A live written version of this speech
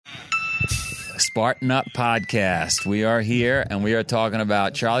Spartan Up Podcast. We are here, and we are talking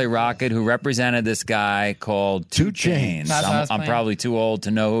about Charlie Rocket, who represented this guy called 2 Chainz. I'm probably too old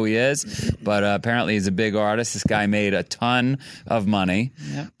to know who he is, but apparently he's a big artist. This guy made a ton of money,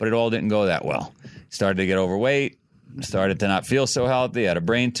 but it all didn't go that well. Started to get overweight, started to not feel so healthy, had a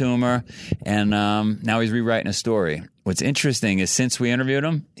brain tumor, and now he's rewriting a story. What's interesting is since we interviewed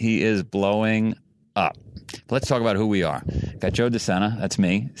him, he is blowing up. Let's talk about who we are. Got Joe DeSena, that's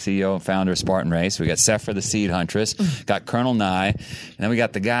me, CEO and founder of Spartan Race. We got Sephra the Seed Huntress, got Colonel Nye, and then we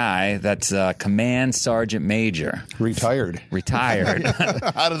got the guy that's Command Sergeant Major. Retired.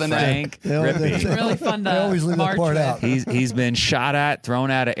 Out of the Frank Rippey. Really fun to always leave that part out. He's been shot at,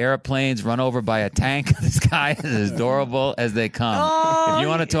 thrown out of airplanes, run over by a tank. This guy is as adorable as they come. If you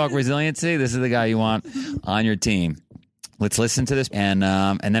want to talk resiliency, this is the guy you want on your team. Let's listen to this, and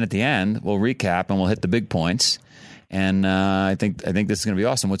then at the end, we'll recap and we'll hit the big points. And I think this is going to be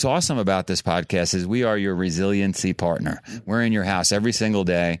awesome. What's awesome about this podcast is we are your resiliency partner. We're in your house every single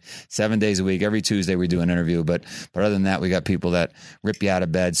day, 7 days a week. Every Tuesday we do an interview. But other than that, we got people that rip you out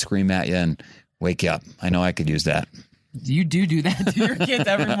of bed, scream at you, and wake you up. I know I could use that. You do that to your kids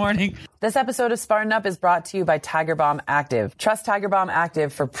every morning. This episode of Spartan Up is brought to you by Tiger Balm Active. Trust Tiger Balm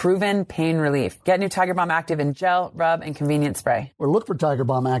Active for proven pain relief. Get new Tiger Balm Active in gel, rub, and convenient spray. Or look for Tiger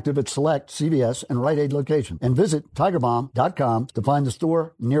Balm Active at select CVS and Rite Aid locations. And visit tigerbalm.com to find the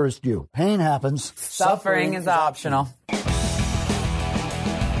store nearest you. Pain happens. Suffering is optional.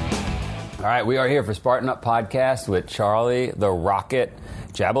 All right, we are here for Spartan Up Podcast with Charlie the Rocket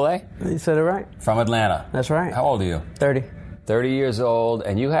Jaballet. You said it right. From Atlanta. That's right. How old are you? 30. 30 years old,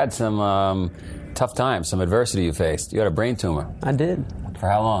 and you had some tough times, some adversity you faced. You had a brain tumor. I did. For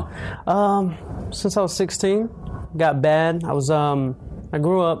how long? Since I was 16. Got bad. I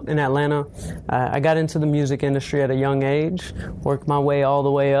grew up in Atlanta. I got into the music industry at a young age, worked my way all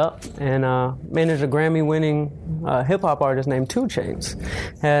the way up, and managed a Grammy-winning hip-hop artist named 2 Chainz.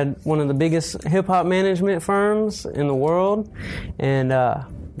 Had one of the biggest hip-hop management firms in the world, and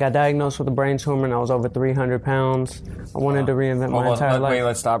got diagnosed with a brain tumor, and I was over 300 pounds. I wanted to reinvent my entire life. Wait,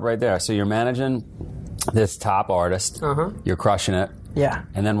 let's stop right there. So you're managing this top artist. You're crushing it. Yeah.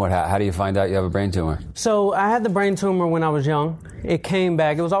 And then what? How do you find out you have a brain tumor? So I had the brain tumor when I was young. It came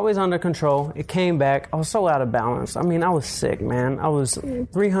back. It was always under control. It came back. I was so out of balance. I mean, I was sick, man. I was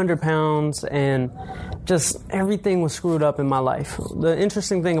 300 pounds and just everything was screwed up in my life. The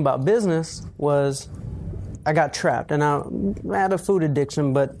interesting thing about business was I got trapped, and I had a food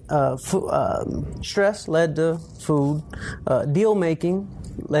addiction, but stress led to food, deal making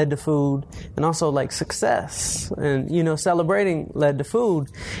led to food, and also like success and celebrating led to food.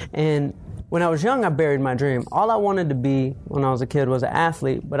 And when I was young, I buried my dream. All I wanted to be when I was a kid was an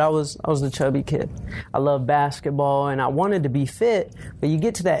athlete, but I was the chubby kid. I loved basketball and I wanted to be fit, but you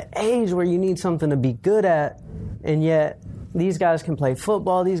get to that age where you need something to be good at, and yet these guys can play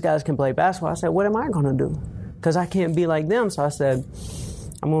football, these guys can play basketball. I said, what am I going to do? Because I can't be like them. So I said,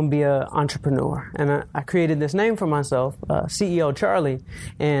 I'm going to be an entrepreneur. And I created this name for myself, CEO Charlie.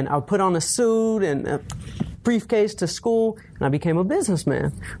 And I put on a suit and a briefcase to school, and I became a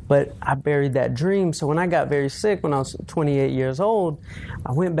businessman. But I buried that dream. So when I got very sick when I was 28 years old,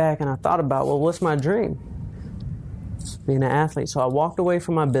 I went back and I thought about, well, what's my dream? Being an athlete. So I walked away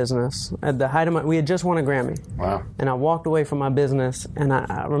from my business. At the height of we had just won a Grammy. Wow. And I walked away from my business, and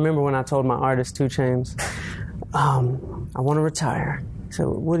I remember when I told my artist, 2 Chainz, I want to retire. He said,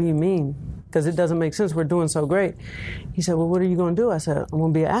 what do you mean? Because it doesn't make sense. We're doing so great. He said, well, what are you going to do? I said, I'm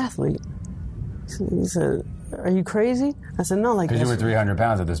going to be an athlete. He said, are you crazy? I said, no. Because you were 300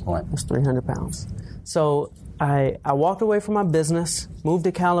 pounds at this point. I was 300 pounds. So I walked away from my business, moved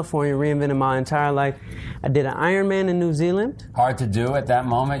to California, reinvented my entire life. I did an Ironman in New Zealand. Hard to do at that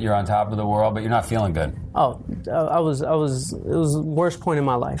moment. You're on top of the world, but you're not feeling good. Oh, it was the worst point in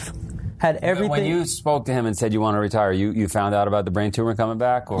my life. Had everything. When you spoke to him and said you want to retire, you found out about the brain tumor coming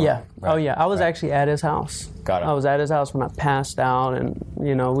back? Or? Yeah. Right. Oh, yeah. I was actually at his house. Got it. I was at his house when I passed out, and,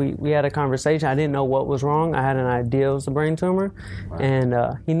 we had a conversation. I didn't know what was wrong. I had an idea it was the brain tumor, right.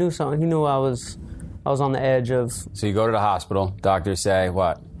 And he knew something. He knew I was on the edge of... So you go to the hospital. Doctors say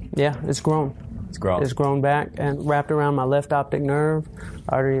what? Yeah, it's grown. It's grown. It's grown back and wrapped around my left optic nerve.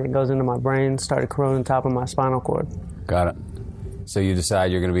 Artery that goes into my brain started corroding the top of my spinal cord. Got it. So you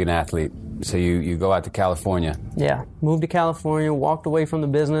decide you're going to be an athlete. So you go out to California. Yeah. Moved to California, walked away from the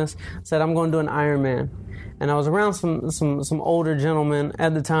business, said I'm going to do an Ironman. And I was around some older gentlemen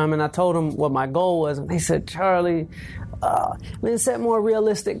at the time, and I told them what my goal was. And they said, Charlie, set more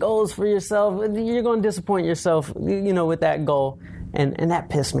realistic goals for yourself. You're going to disappoint yourself, with that goal. And that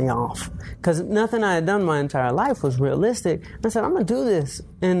pissed me off because nothing I had done my entire life was realistic. I said, I'm going to do this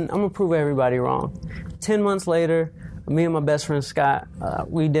and I'm going to prove everybody wrong. 10 months later, me and my best friend Scott,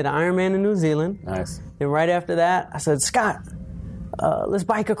 we did an Ironman in New Zealand. Nice. And right after that, I said, Scott, let's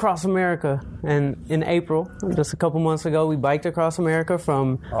bike across America. And in April, just a couple months ago, we biked across America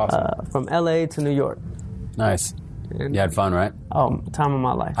from LA to New York. Nice. You had fun, right? Oh, time of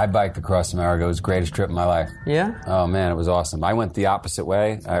my life. I biked across America. It was the greatest trip of my life. Yeah? Oh, man, it was awesome. I went the opposite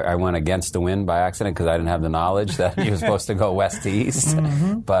way. I went against the wind by accident because I didn't have the knowledge that you were supposed to go west to east.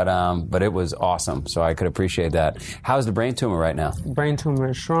 Mm-hmm. But it was awesome, so I could appreciate that. How's the brain tumor right now? Brain tumor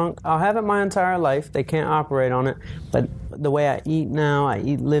is shrunk. I'll have it my entire life. They can't operate on it. But the way I eat now, I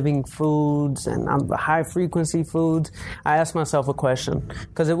eat living foods and high-frequency foods. I asked myself a question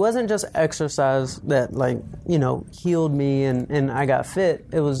because it wasn't just exercise that, healed me and I got fit.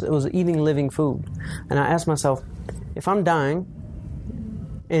 It was eating living food. And I asked myself, if I'm dying,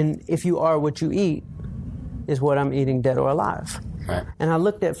 and if you are what you eat, is what I'm eating dead or alive? Right. And I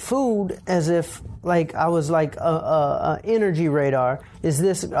looked at food as if I was like a energy radar. Is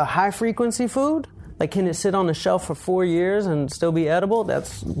this a high-frequency food? Can it sit on the shelf for 4 years and still be edible?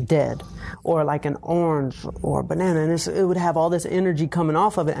 That's dead. Or like an orange or a banana, and it would have all this energy coming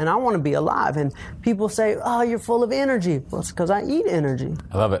off of it, and I want to be alive. And people say, oh, you're full of energy. Well, it's because I eat energy.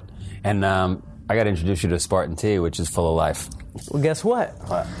 I love it. And I got to introduce you to Spartan Tea, which is full of life. Well, guess what?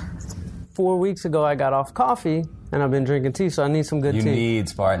 What? 4 weeks ago, I got off coffee, and I've been drinking tea, so I need some good tea. You need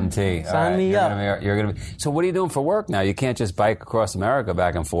Spartan Tea. Sign me up. You're gonna be. So what are you doing for work now? You can't just bike across America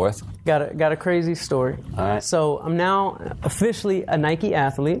back and forth. Got a crazy story. All right. So I'm now officially a Nike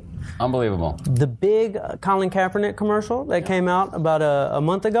athlete. Unbelievable. The big Colin Kaepernick commercial that came out about a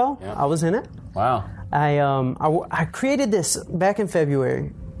month ago, I was in it. Wow. I created this back in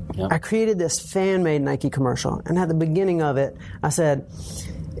February. Yep. I created this fan-made Nike commercial, and at the beginning of it, I said,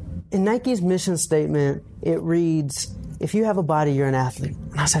 in Nike's mission statement, it reads, if you have a body, you're an athlete.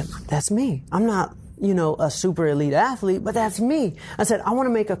 And I said, that's me. I'm not, a super elite athlete, but that's me. I said, I want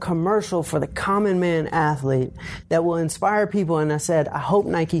to make a commercial for the common man athlete that will inspire people. And I said, I hope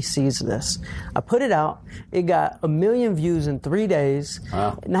Nike sees this. I put it out. It got 1 million views in 3 days.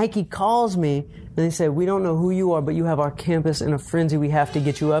 Wow. Nike calls me and they said, we don't know who you are, but you have our campus in a frenzy. We have to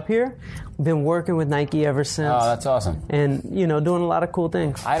get you up here. Been working with Nike ever since. Oh, that's awesome. And, doing a lot of cool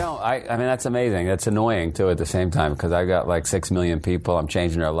things. I mean, that's amazing. That's annoying, too, at the same time, because I got 6 million people. I'm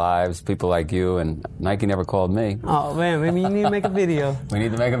changing their lives, people like you, and Nike never called me. Oh, man, maybe you need to make a video. We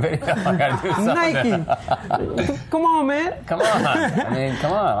need to make a video. I got to do something. Nike! Come on, man. Come on.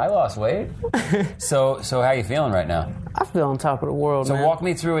 Come on. I lost weight. So how you feeling right now? I feel on top of the world, man. So walk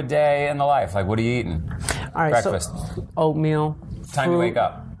me through a day in the life. What are you eating? All right, breakfast. So oatmeal. Time fruit. you wake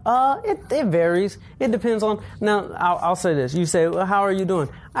up. It varies. It depends on. Now, I'll say this. You say, well, how are you doing?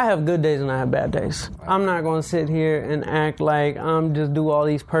 I have good days and I have bad days. Right. I'm not going to sit here and act like I'm just do all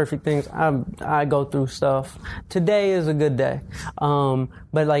these perfect things. I go through stuff. Today is a good day.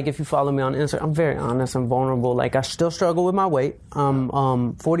 But if you follow me on Instagram, I'm very honest and vulnerable. I still struggle with my weight.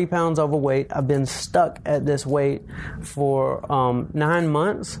 40 pounds overweight. I've been stuck at this weight for 9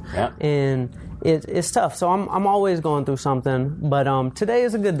 months. Yeah. And it's tough. So I'm always going through something. But today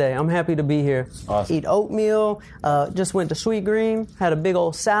is a good day. I'm happy to be here. Awesome. Eat oatmeal. Just went to Sweet Green. Had a big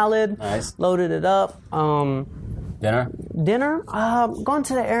old salad. Nice. Loaded it up. Dinner? Going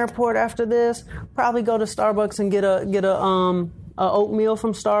to the airport after this. Probably go to Starbucks and get a oatmeal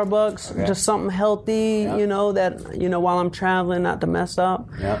from Starbucks. Okay. Just something healthy. Yep. While I'm traveling, not to mess up.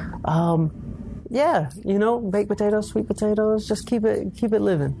 Yeah. Yeah, baked potatoes, sweet potatoes, just keep it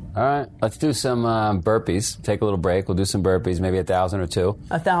living. All right, let's do some burpees. Take a little break. We'll do some burpees, maybe 1,000 or two.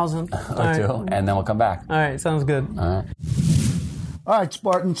 1,000. Or two, and then we'll come back. All right, sounds good. All right,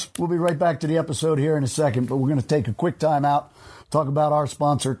 Spartans, we'll be right back to the episode here in a second, but we're going to take a quick time out, talk about our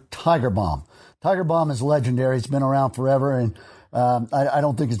sponsor, Tiger Balm. Tiger Balm is legendary. It's been around forever, and I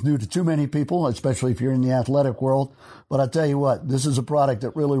don't think it's new to too many people, especially if you're in the athletic world. But I tell you what, this is a product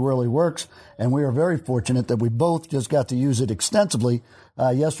that really, really works, and we are very fortunate that we both just got to use it extensively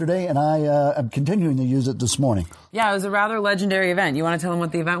yesterday, and I am continuing to use it this morning. Yeah, it was a rather legendary event. You want to tell them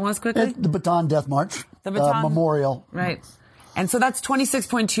what the event was quickly? The Bataan Death March. The Bataan Memorial. Right. And so that's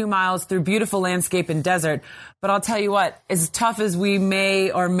 26.2 miles through beautiful landscape and desert. But I'll tell you what, as tough as we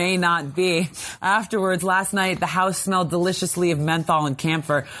may or may not be, afterwards, last night, the house smelled deliciously of menthol and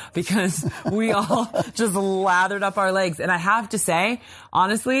camphor because we all just lathered up our legs. And I have to say,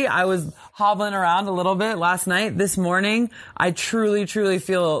 honestly, I was hobbling around a little bit last night. This morning, I truly, truly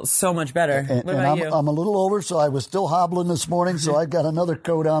feel so much better. What about you? I'm a little older, so I was still hobbling this morning, so I got another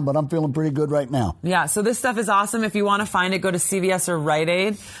coat on, but I'm feeling pretty good right now. Yeah, so this stuff is awesome. If you want to find it, go to CVS or Rite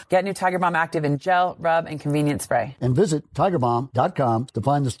Aid. Get new Tiger Balm Active in gel, rub, and convenient spray. And visit TigerBalm.com to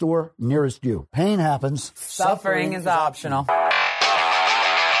find the store nearest you. Pain happens. Suffering is optional.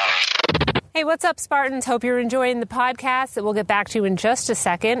 Hey, what's up, Spartans? Hope you're enjoying the podcast that we'll get back to in just a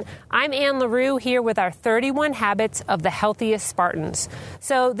second. I'm Anne LaRue here with our 31 Habits of the Healthiest Spartans.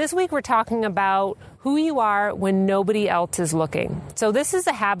 So this week we're talking about who you are when nobody else is looking. So this is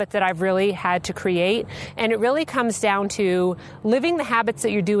a habit that I've really had to create, and it really comes down to living the habits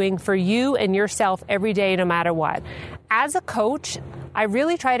that you're doing for you and yourself every day, no matter what. As a coach, I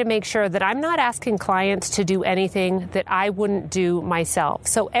really try to make sure that I'm not asking clients to do anything that I wouldn't do myself.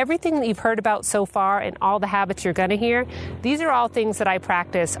 So everything that you've heard about so far and all the habits you're going to hear, these are all things that I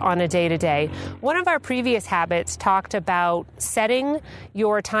practice on a day-to-day. One of our previous habits talked about setting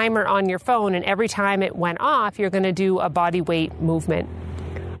your timer on your phone, and every time it went off, you're going to do a body weight movement.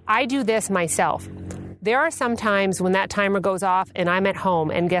 I do this myself. There are some times when that timer goes off and I'm at home,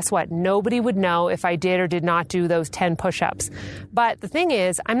 and guess what? Nobody would know if I did or did not do those 10 push-ups. But the thing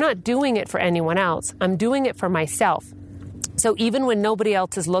is, I'm not doing it for anyone else. I'm doing it for myself. So even when nobody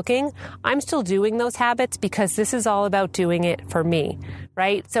else is looking, I'm still doing those habits because this is all about doing it for me,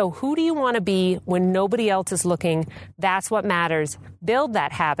 right? So who do you want to be when nobody else is looking? That's what matters. Build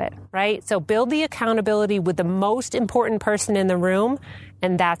that habit, right? So build the accountability with the most important person in the room,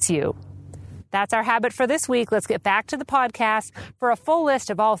 and that's you. That's our habit for this week. Let's get back to the podcast. For a full list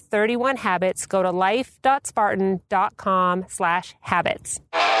of all 31 habits, go to life.spartan.com/habits.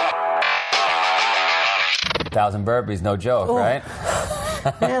 1,000 burpees, no joke, right?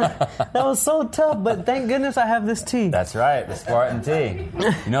 Man, that was so tough, but thank goodness I have this tea. That's right, the Spartan tea.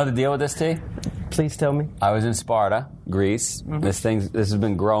 You know the deal with this tea? Please tell me. I was in Sparta, Greece. Mm-hmm. This has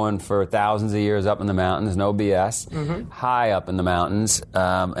been growing for thousands of years up in the mountains, no BS, high up in the mountains,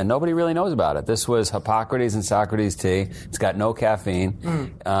 and nobody really knows about it. This was Hippocrates and Socrates tea. It's got no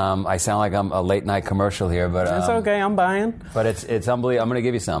caffeine. I sound like I'm a late night commercial here, but it's okay. I'm buying. But it's unbelievable. I'm going to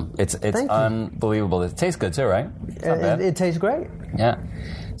give you some. It's unbelievable. It tastes good too, right? It tastes great. Yeah.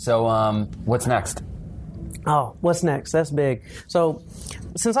 So what's next? Oh, what's next? That's big. So,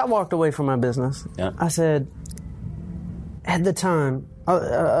 since I walked away from my business, I said, at the time,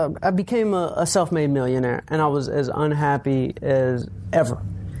 I became a self-made millionaire, and I was as unhappy as ever.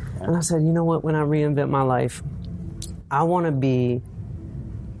 And I said, you know what? When I reinvent my life, I want to be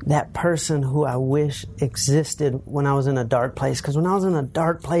that person who I wish existed when I was in a dark place. Because when I was in a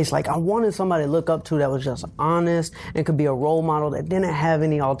dark place, like, I wanted somebody to look up to that was just honest and could be a role model that didn't have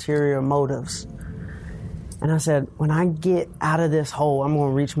any ulterior motives. And I said, when I get out of this hole, I'm going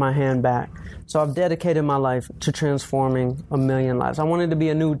to reach my hand back. So I've dedicated my life to transforming 1 million lives. I wanted to be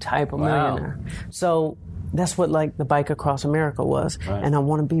a new type of millionaire. So that's what, like, the Bike Across America was. Right. And I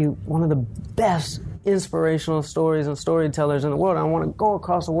want to be one of the best inspirational stories and storytellers in the world. I want to go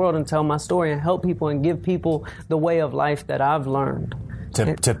across the world and tell my story and help people and give people the way of life that I've learned.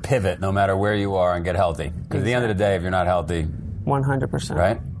 To pivot no matter where you are and get healthy. Because at the end of the day, if you're not healthy... 100%.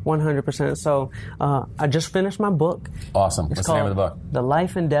 Right? 100%. So I just finished my book. Awesome. What's the name of the book? The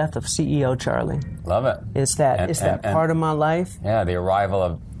Life and Death of CEO Charlie. Love it. It's that part of my life. Yeah, the arrival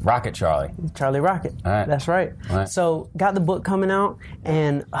of Rocket Charlie. Charlie Rocket. All right. That's right. All right. So got the book coming out,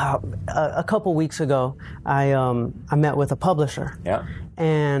 and a couple weeks ago, I met with a publisher. Yeah.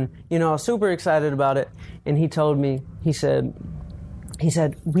 And, I was super excited about it. And he told me, he said,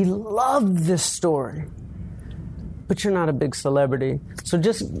 we love this story, but you're not a big celebrity. So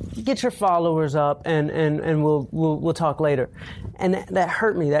just get your followers up and we'll talk later. And that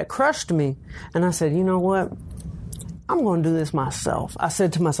hurt me. That crushed me. And I said, you know what? I'm going to do this myself. I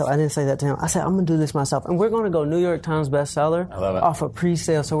said to myself, I didn't say that to him. I said, I'm going to do this myself. And we're going to go New York Times bestseller. I love it. Off of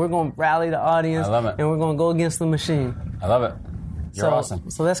pre-sale. So we're going to rally the audience. I love it. And we're going to go against the machine. I love it. You're awesome.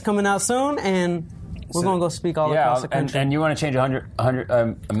 So that's coming out soon, and we're going to go speak all across the country. And you want to change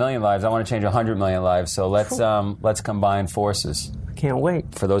 1 million lives. I want to change 100 million lives. So let's combine forces. Can't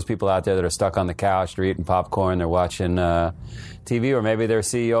wait. For those people out there that are stuck on the couch, they're eating popcorn, they're watching TV, or maybe they're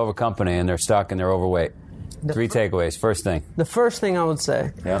CEO of a company and they're stuck and they're overweight. 3 takeaways. First thing. The first thing I would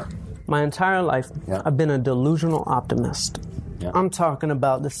say, my entire life, I've been a delusional optimist. I'm talking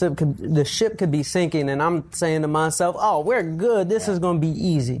about the ship could be sinking, and I'm saying to myself, "Oh, we're good. This is going to be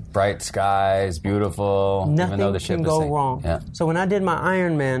easy." Bright skies, beautiful. Nothing even though the ship can is go sinking. wrong. Yeah. So when I did my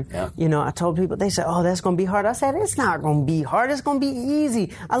Ironman, I told people, they said, "Oh, that's going to be hard." I said, "It's not going to be hard. It's going to be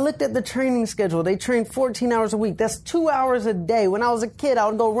easy." I looked at the training schedule. They train 14 hours a week. That's 2 hours a day. When I was a kid, I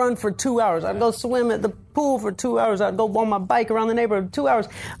would go run for 2 hours. I'd go swim at the pool for 2 hours. I'd go on my bike around the neighborhood for 2 hours.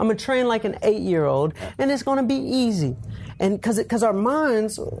 I'm going to train like an 8-year-old, and it's going to be easy. And because our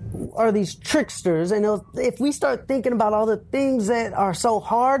minds are these tricksters, and if we start thinking about all the things that are so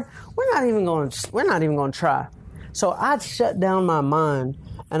hard, we're not even going to try. So I shut down my mind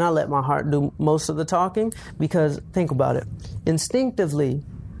and I let my heart do most of the talking, because think about it. Instinctively,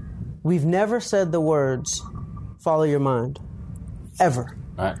 we've never said the words, "Follow your mind," ever.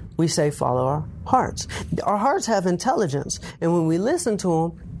 Right. We say, "Follow our hearts." Our hearts have intelligence, and when we listen to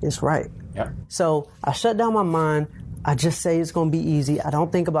them, it's right. Yeah. So I shut down my mind. I just say it's going to be easy. I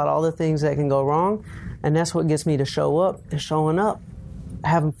don't think about all the things that can go wrong, and that's what gets me to show up and showing up,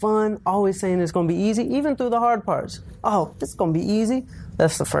 having fun, always saying it's going to be easy, even through the hard parts. Oh, it's going to be easy.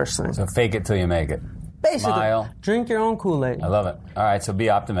 That's the first thing. So fake it till you make it. Basically, Smile. Drink your own Kool-Aid. I love it. All right, so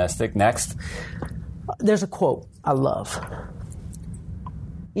be optimistic. Next. There's a quote I love.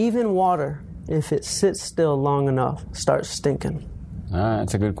 Even water, if it sits still long enough, starts stinking. All right,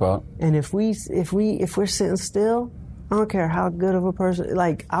 that's a good quote. And if we're sitting still, I don't care how good of a person.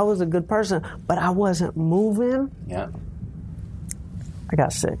 Like, I was a good person, but I wasn't moving. Yeah. I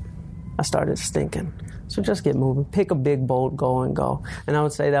got sick. I started stinking. So just get moving. Pick a big, bold goal and go. And I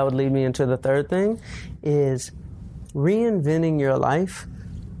would say that would lead me into the third thing, is reinventing your life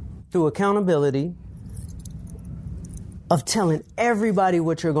through accountability, of telling everybody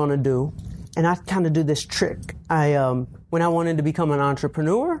what you're going to do. And I kind of do this trick. When I wanted to become an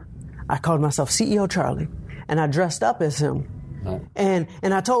entrepreneur, I called myself CEO Charlie, and I dressed up as him. Right. And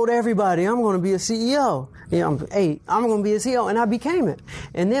I told everybody, I'm going to be a CEO. I'm going to be a CEO, and I became it.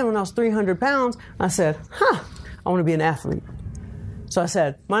 And then when I was 300 pounds, I said, I want to be an athlete. So I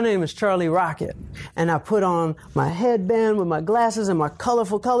said, my name is Charlie Rocket. And I put on my headband with my glasses and my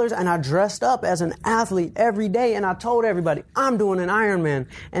colorful colors, and I dressed up as an athlete every day, and I told everybody, I'm doing an Ironman.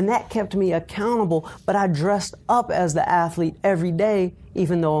 And that kept me accountable, but I dressed up as the athlete every day,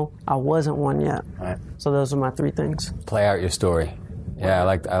 even though I wasn't one yet. Right. So those are my three things. Play out your story. Yeah, I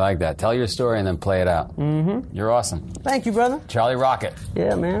like that. Tell your story and then play it out. Mm-hmm. You're awesome. Thank you, brother. Charlie Rocket.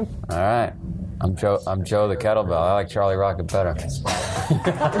 Yeah, man. All right. I'm Joe the Kettlebell. I like Charlie Rocket better.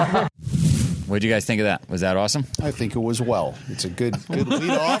 What did you guys think of that? Was that awesome? I think it was well. It's a good lead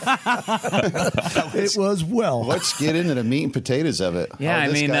off. It was well. Let's get into the meat and potatoes of it. Yeah,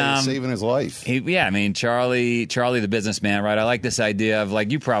 How this guy is saving his life. Charlie the businessman, right? I like this idea of, like,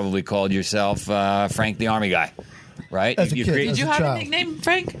 you probably called yourself Frank the Army Guy. Right? As a kid. Did As you a have child. a nickname,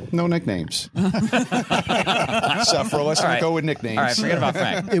 Frank? No nicknames. Suffer. Let's not go with nicknames. All right, forget about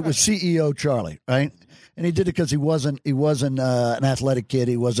Frank. It was CEO Charlie, right? And he did it because he wasn't an athletic kid.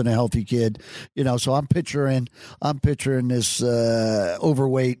 He wasn't a healthy kid, So I'm picturing this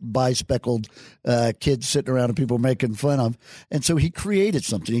overweight, bispeckled kid sitting around and people making fun of. And so he created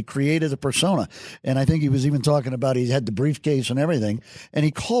something. He created a persona. And I think he was even talking about he had the briefcase and everything. And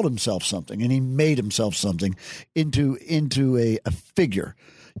he called himself something, and he made himself something into a figure,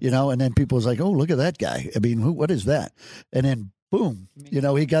 And then people was like, "Oh, look at that guy. I mean, what is that?" And then boom,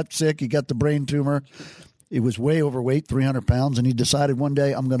 he got sick. He got the brain tumor. He was way overweight, 300 pounds, and he decided one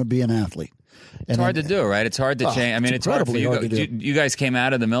day, I'm going to be an athlete. It's hard to do, right? It's hard to change. I mean, it's hard for you. You guys came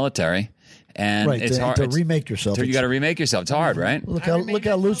out of the military, and it's hard to remake yourself. You got to remake yourself. It's hard, right? Look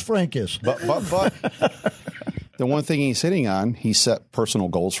how loose Frank is. But the one thing he's hitting on, he set personal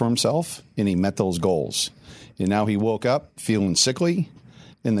goals for himself, and he met those goals. And now he woke up feeling sickly,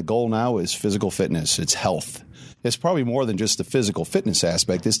 and the goal now is physical fitness. It's health. It's probably more than just the physical fitness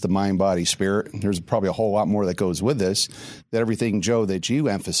aspect. It's the mind, body, spirit. There's probably a whole lot more that goes with this. That everything, Joe, that you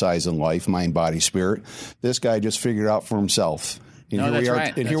emphasize in life, mind, body, spirit, this guy just figured out for himself.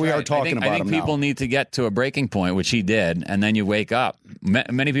 And here we are talking about him now. I think people need to get to a breaking point, which he did, and then you wake up.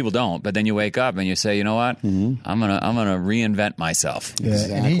 Many people don't, but then you wake up and you say, you know what? Mm-hmm. I'm gonna reinvent myself. Yeah,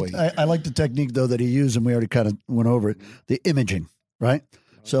 exactly. And I like the technique though that he used, and we already kind of went over it. The imaging, right?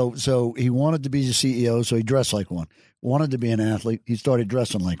 So he wanted to be the CEO, so he dressed like one. Wanted to be an athlete, he started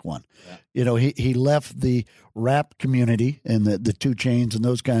dressing like one. Yeah. He left the rap community and the 2 Chainz and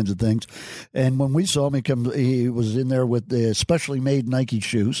those kinds of things. And when we saw him, he was in there with the specially made Nike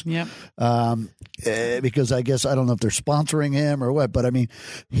shoes. Yep. Because I guess, I don't know if they're sponsoring him or what, but I mean,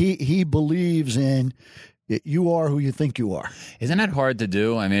 he believes in You are who you think you are. Isn't that hard to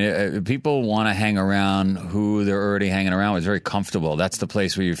do? I mean, people want to hang around who they're already hanging around with. It's very comfortable. That's the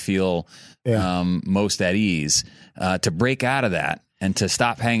place where you feel most at ease. To break out of that and to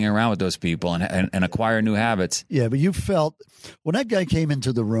stop hanging around with those people and acquire new habits. Yeah, but you felt when that guy came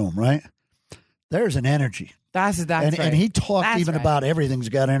into the room, right? There's an energy. That's right. And he talked about everything's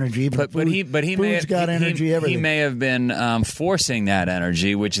got energy. Even but he may have, got energy. Everything. He may have been forcing that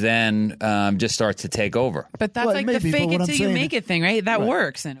energy, which then just starts to take over. But that's like the fake it till you make it thing, right? That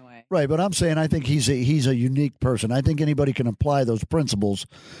works in a way. Right, but I'm saying I think he's a unique person. I think anybody can apply those principles,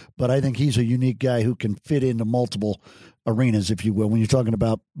 but I think he's a unique guy who can fit into multiple arenas, if you will. When you're talking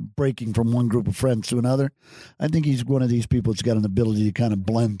about breaking from one group of friends to another, I think he's one of these people that's got an ability to kind of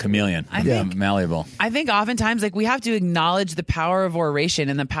blend. Chameleon. I think malleable. I think oftentimes like we have to acknowledge the power of oration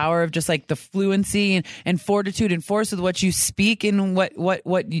and the power of just like the fluency and fortitude and force with what you speak and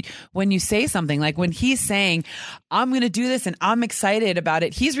when you say something. Like when he's saying, I'm going to do this and I'm excited about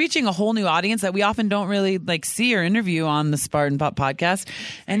it, he's reaching a whole new audience that we often don't really like see or interview on the Spartan Pop podcast.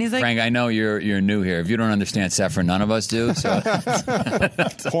 And he's like, Frank, I know you're new here. If you don't understand Sephra, none of us do. So.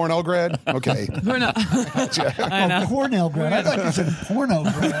 Cornell grad? Okay. Cornell. I know. Cornell grad. I thought you said porno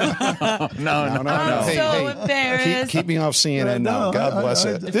grad. No. I'm so embarrassed. Keep me off CNN now. God bless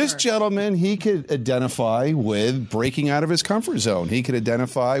it. This gentleman, he could identify with breaking out of his comfort zone. He could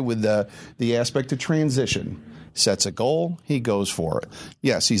identify with the aspect of transition. Sets a goal, he goes for it.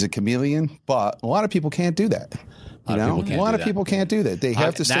 Yes, he's a chameleon, but a lot of people can't do that. A lot of people can't do that. They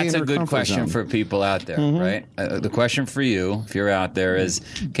have to stay in their comfort zone. That's a good question for people out there, right? The question for you, if you're out there, is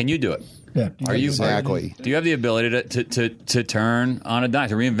can you do it? Yeah. Are you exactly? Do you have the ability to turn on a dime,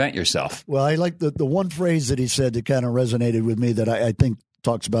 to reinvent yourself? Well, I like the one phrase that he said that kind of resonated with me that I think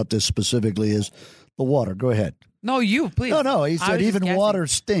talks about this specifically is the water. Go ahead. No, you, please. No. He said even water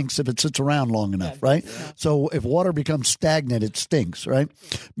stinks if it sits around long enough, right? Yeah. So if water becomes stagnant, it stinks, right?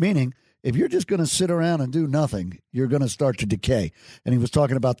 Meaning, if you're just going to sit around and do nothing, you're going to start to decay. And he was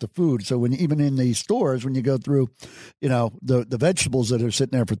talking about the food. So when even in the stores, when you go through, the vegetables that are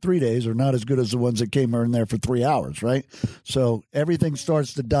sitting there for 3 days are not as good as the ones that came in there for 3 hours, right? So everything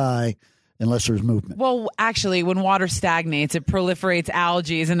starts to die unless there's movement. Well, actually, when water stagnates, it proliferates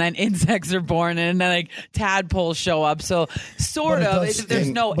algae, and then insects are born, and then like tadpoles show up. So there's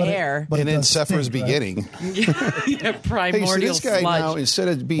no air. And in Sephra's beginning, primordial this guy sludge. now, instead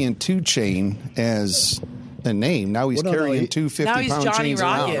of being 2 Chain as a name, now he's carrying 2 50-pound chains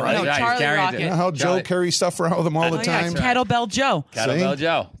Rocket. around, right? No, Charlie Rocket. You know how Joe carries stuff around with him all the time? Kettlebell Joe. Kettlebell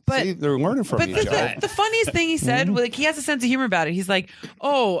Joe. See, they're learning from each other. The funniest thing he said, like he has a sense of humor about it. He's like,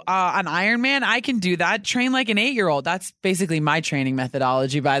 an Iron Man, I can do that. Train like an 8-year-old. That's basically my training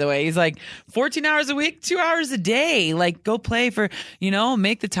methodology, by the way. He's like, 14 hours a week, 2 hours a day. Like, go play for,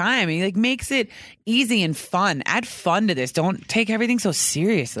 make the time. He like makes it easy and fun. Add fun to this. Don't take everything so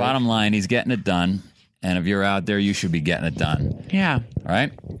seriously. Bottom line, he's getting it done. And if you're out there, you should be getting it done. Yeah. All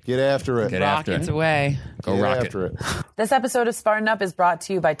right? Get after it. Get after it. Away. Go rocket. It. This episode of Spartan Up is brought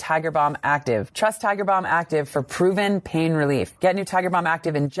to you by Tiger Balm Active. Trust Tiger Balm Active for proven pain relief. Get new Tiger Balm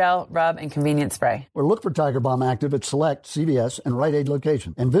Active in gel, rub, and convenient spray. Or look for Tiger Balm Active at select CVS and Rite Aid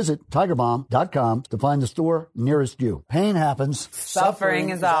locations. And visit TigerBalm.com to find the store nearest you. Pain happens. Suffering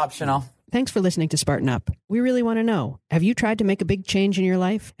is optional. Thanks for listening to Spartan Up. We really want to know, have you tried to make a big change in your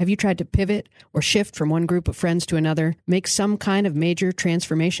life? Have you tried to pivot or shift from one group of friends to another? Make some kind of major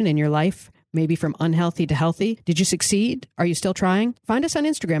transformation in your life? Maybe from unhealthy to healthy? Did you succeed? Are you still trying? Find us on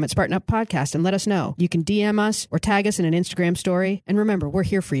Instagram at Spartan Up Podcast and let us know. You can DM us or tag us in an Instagram story. And remember, we're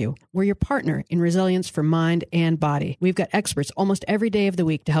here for you. We're your partner in resilience for mind and body. We've got experts almost every day of the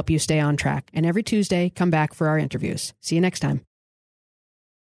week to help you stay on track. And every Tuesday, come back for our interviews. See you next time.